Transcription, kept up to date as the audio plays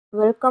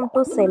Welcome to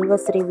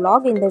Selvasri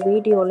vlog. இந்த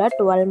வீடியோவில்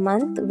 12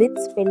 month with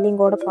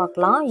ஸ்பெல்லிங்கோடு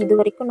பார்க்கலாம். இது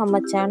வரைக்கும் நம்ம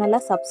சேனலை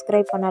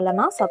சப்ஸ்கிரைப்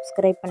பண்ணலைன்னா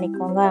சப்ஸ்கிரைப்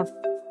பண்ணிக்கோங்க.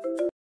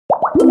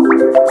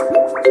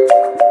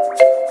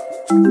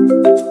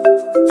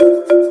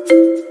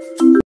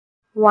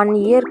 1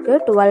 yearக்கு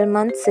 12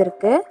 months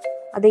இருக்குது.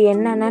 அது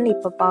என்னென்னு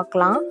இப்போ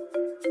பார்க்கலாம்.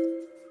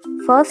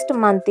 First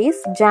month is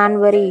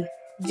January.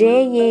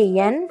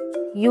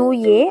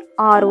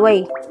 January.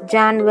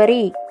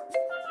 January.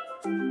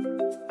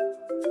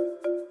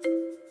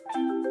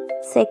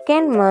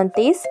 Second month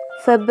is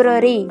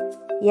February.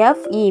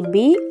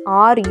 February.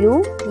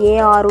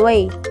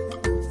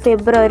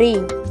 February.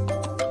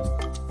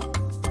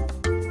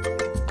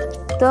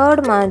 Third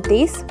month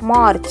is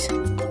March.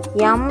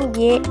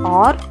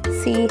 March.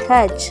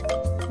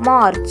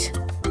 March.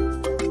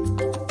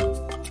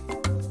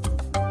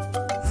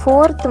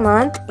 Fourth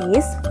month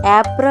is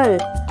April.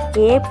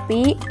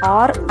 April.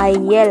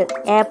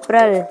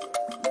 April.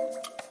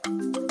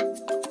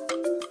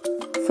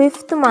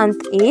 Fifth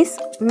month is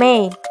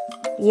May.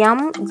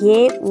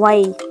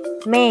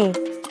 May.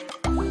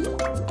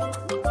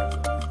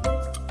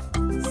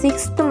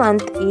 Sixth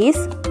month is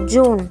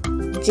June.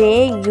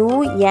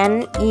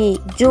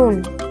 June.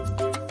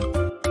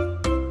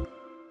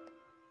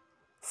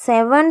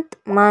 Seventh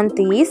month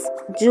is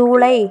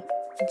July.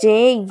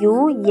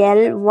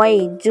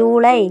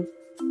 July.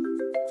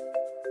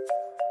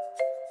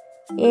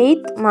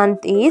 Eighth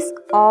month is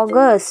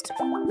August.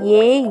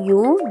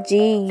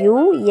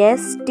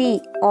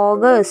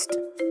 August.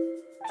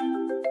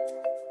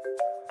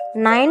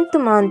 Ninth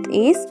month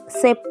is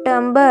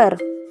September.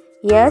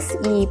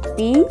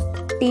 September.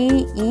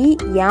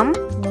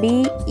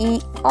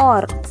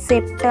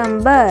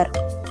 September.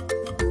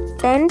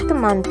 10th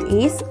month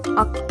is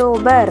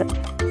October.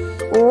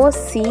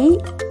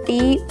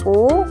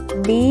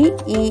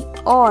 October.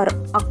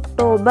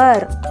 October.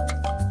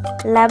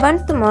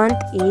 11th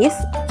month is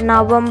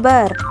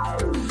November.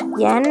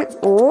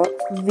 November.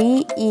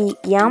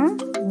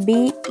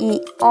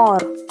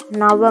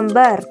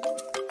 November.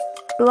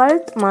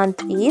 12th month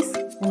is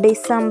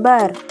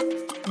December.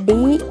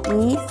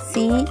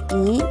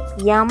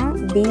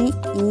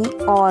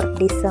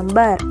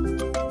 December.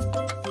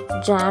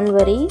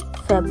 January,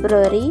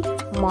 February,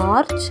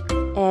 March,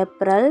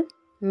 April,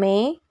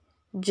 May,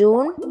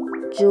 June,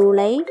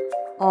 July,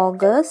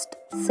 August,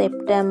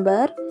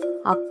 September,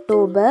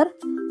 October,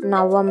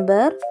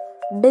 November,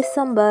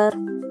 December.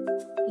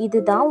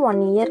 இதுதான்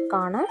 1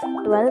 yearக்கான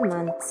 12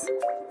 months.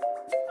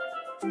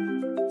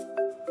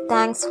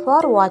 Thanks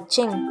for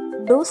watching.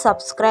 Do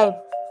subscribe.